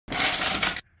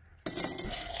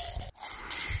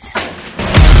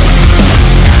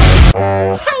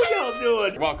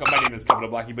welcome. My name is Kevin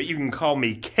Oblocki, but you can call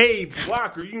me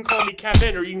K-Block, or you can call me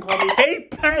Kevin, or you can call me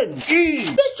K-Pen. E.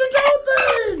 Mr.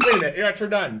 Dolphin! Wait a minute, you're not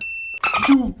turned on.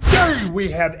 Today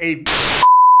we have a...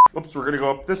 Oops, we're gonna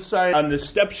go up this side on the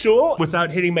step stool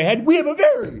without hitting my head. We have a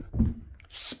very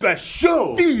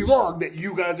special v-lawg that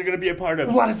you guys are gonna be a part of.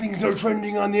 A lot of things are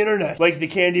trending on the internet, like the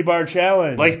candy bar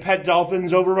challenge, like pet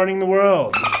dolphins overrunning the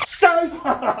world,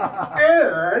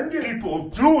 and people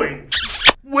doing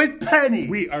with pennies.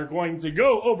 We are going to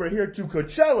go over here to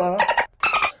Coachella.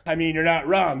 I mean, you're not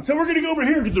wrong. So we're gonna go over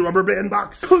here to the rubber band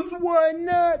box, cause why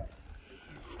not?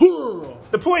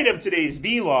 The point of today's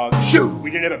vlog, shoot,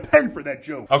 we didn't have a pen for that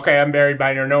joke. Okay, I'm buried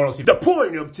by no one will see. The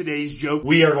point of today's joke,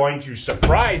 we are going to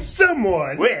surprise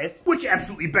someone with, which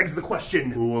absolutely begs the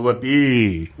question, who will it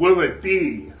be? Will it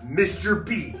be Mr.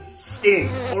 B,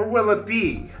 Sting, or will it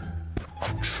be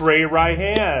Trey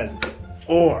Ryhan,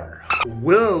 or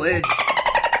will it...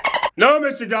 No,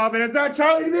 Mr. Dolphin, it's not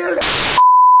Charlie D'Amelio.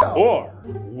 Or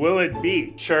will it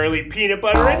be Charlie Peanut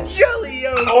Butter and Jelly?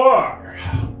 Or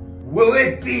will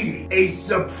it be a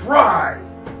surprise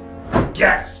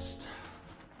guest?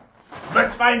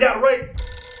 Let's find out right.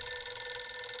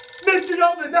 Mr.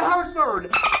 Dolphin, the house phone.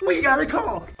 We got a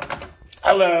call.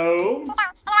 Hello?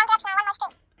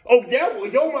 Oh, yeah, well,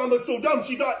 your mama's so dumb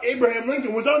she thought Abraham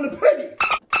Lincoln was on the penny.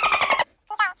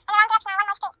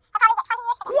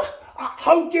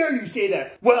 How dare you say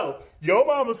that? Well, your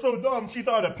mama's so dumb she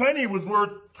thought a penny was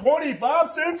worth 25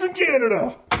 cents in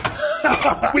Canada.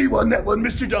 We won that one,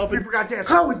 Mr. Dolphin. We forgot to ask,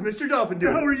 how is Mr. Dolphin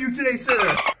doing? How are you today,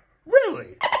 sir?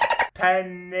 Really?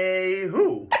 Penny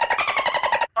who?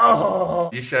 Oh,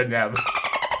 you shouldn't have.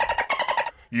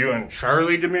 You and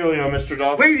Charlie D'Amelio, Mr.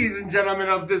 Dolphin. Ladies and gentlemen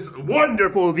of this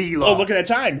wonderful vlog. Oh, look at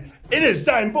the time. It is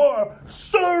time for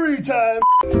story time.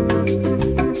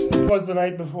 It was the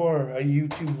night before a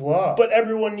YouTube vlog, but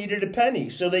everyone needed a penny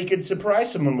so they could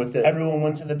surprise someone with it. Everyone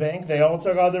went to the bank, they all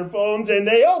took out their phones, and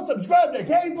they all subscribed to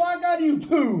K-Block on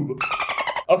YouTube.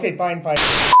 Okay, fine.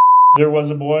 There was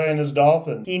a boy and his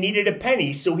dolphin. He needed a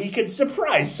penny so he could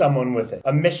surprise someone with it.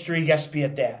 A mystery guest be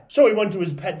at that. So he went to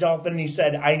his pet dolphin and he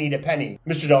said, I need a penny.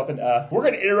 Mr. Dolphin, we're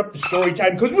gonna interrupt the story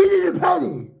time because we need a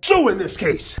penny. So in this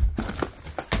case,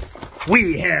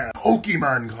 we have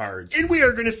Pokemon cards, and we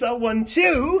are gonna sell one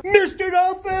to Mr.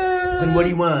 Dolphin! And what do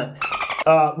you want?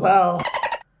 Well...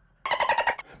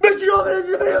 Mr. Dolphin is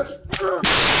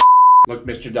the... Look,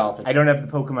 Mr. Dolphin, I don't have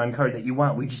the Pokemon card that you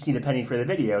want, we just need a penny for the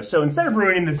video. So instead of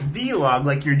ruining this vlog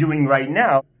like you're doing right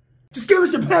now, just give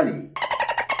us a penny!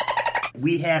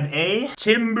 We have a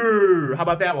Timber. How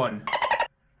about that one?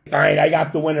 Fine, I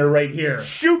got the winner right here.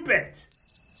 Shoot it!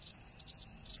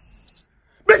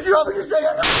 Mr. Dolphin, just say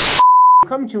it!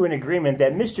 Come to an agreement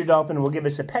that Mr. Dolphin will give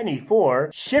us a penny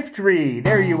for Shiftry.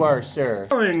 There you are, sir.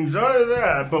 Enjoy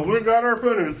that, but we got our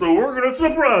penny, so we're gonna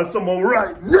surprise someone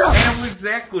right now. I know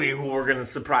exactly who we're gonna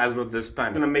surprise with this pen.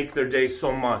 It's gonna make their day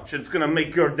so much. It's gonna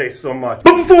make your day so much.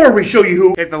 But before we show you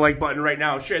who, hit the like button right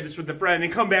now, share this with a friend,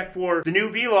 and come back for the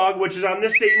new vlog, which is on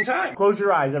this date and time. Close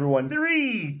your eyes, everyone.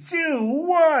 3, 2,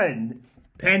 1.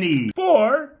 Penny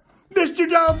for Mr.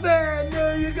 Dolphin,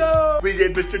 there you go. We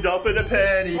gave Mr. Dolphin a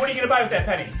penny. What are you gonna buy with that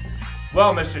penny?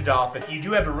 Well, Mr. Dolphin, you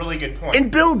do have a really good point. In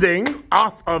building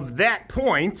off of that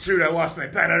point, dude, I lost my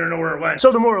pen, I don't know where it went.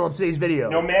 So the moral of today's video,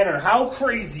 no matter how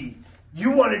crazy you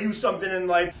want to do something in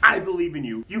life, I believe in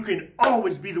you. You can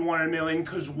always be the one in a million,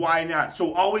 because why not?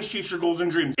 So always chase your goals and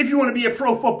dreams. If you want to be a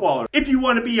pro footballer, if you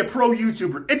want to be a pro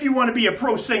YouTuber, if you want to be a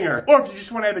pro singer, or if you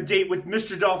just want to have a date with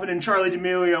Mr. Dolphin and Charlie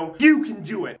D'Amelio, you can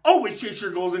do it. Always chase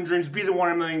your goals and dreams, be the one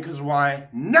in a million, because why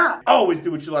not? Always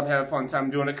do what you love, have a fun time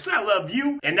doing it, because I love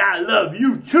you, and I love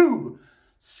you too.